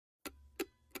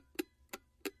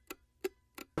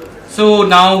So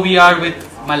now we are with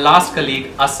my last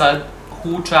colleague Asad,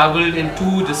 who travelled in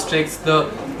two districts, the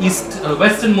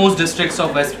westernmost districts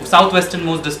of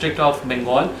southwesternmost district of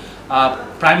Bengal,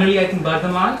 primarily I think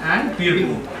Bardhaman and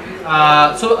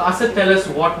Birbhum. So Asad, tell us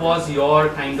what was your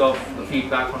kind of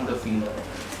feedback on the field?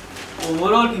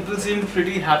 Overall, people seem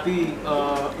pretty happy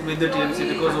with the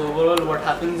TMC, because overall what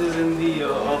happens is in the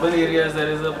urban areas there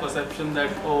is a perception that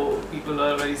people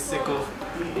are very sick of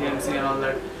TMC and all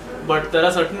that. But there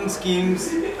are certain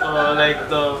schemes like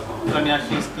the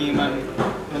Kanyashri scheme and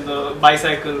the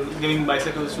giving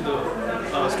bicycles to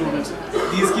the students.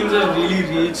 These schemes have really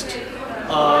reached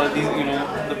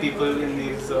the people in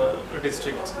these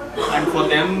districts, and for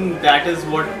them that is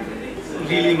what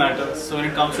really matters. So when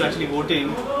it comes to actually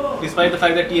voting, despite the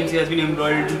fact that TMC has been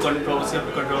embroiled in controversy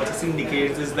after controversy since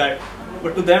decades,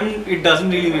 but to them it doesn't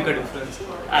really make a difference.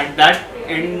 At that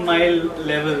end mile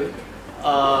level,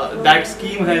 that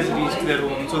scheme has reached their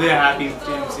home, so they are happy with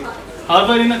TMC.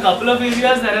 However, in a couple of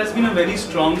areas there has been a very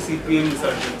strong CPM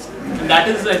insurgence, and that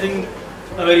is, I think,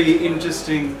 a very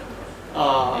interesting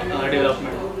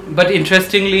development. But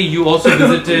interestingly, you also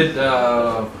visited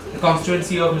the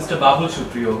constituency of Mr. Babul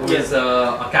Supriyo, who is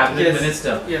a cabinet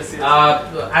minister. Yes.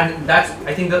 And that's,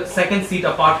 I think, the second seat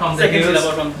apart from the hills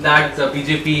that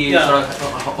BJP sort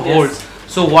of holds.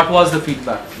 So what was the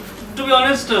feedback? To be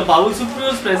honest, Babul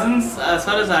Supriyo's presence, as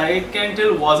far as I can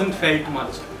tell, wasn't felt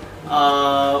much.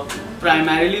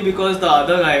 Primarily because the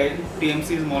other guy,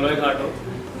 TMC's Molloy Ghato,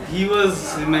 he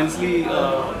was immensely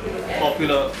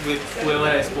popular with whoever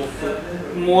I spoke to.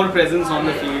 More presence on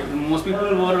the field. Most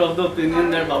people were of the opinion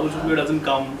that Babul Supriyo doesn't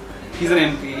come. He's an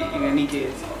MP in any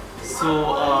case.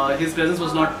 So his presence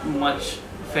was not much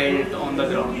felt on the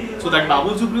ground. So that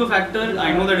Babul Supriyo factor,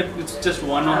 I know that it's just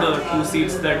one of the two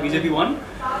seats that BJP won.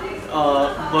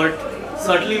 But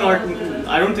certainly not,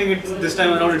 I don't think this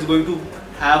time around it's going to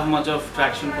have much of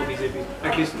traction for BJP.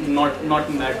 At least not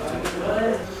in that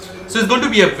sense. So it's going to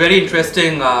be a very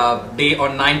interesting day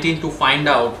on 19 to find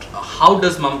out how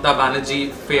does Mamata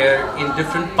Banerjee fare in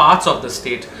different parts of the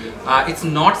state. It's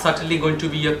not certainly going to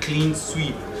be a clean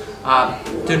sweep.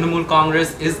 Trinamool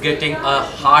Congress is getting a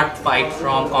hard fight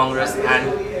from Congress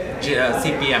and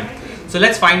CPM. So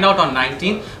let's find out on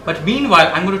 19. But meanwhile,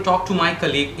 I'm going to talk to my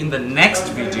colleague in the next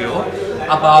video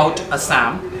about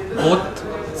Assam. Both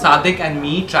Sadiq and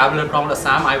me traveled around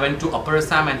Assam. I went to Upper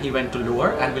Assam and he went to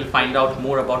Lower, and we'll find out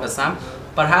more about Assam.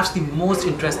 Perhaps the most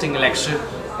interesting election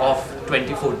of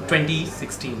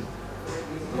 2016.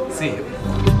 See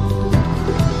you.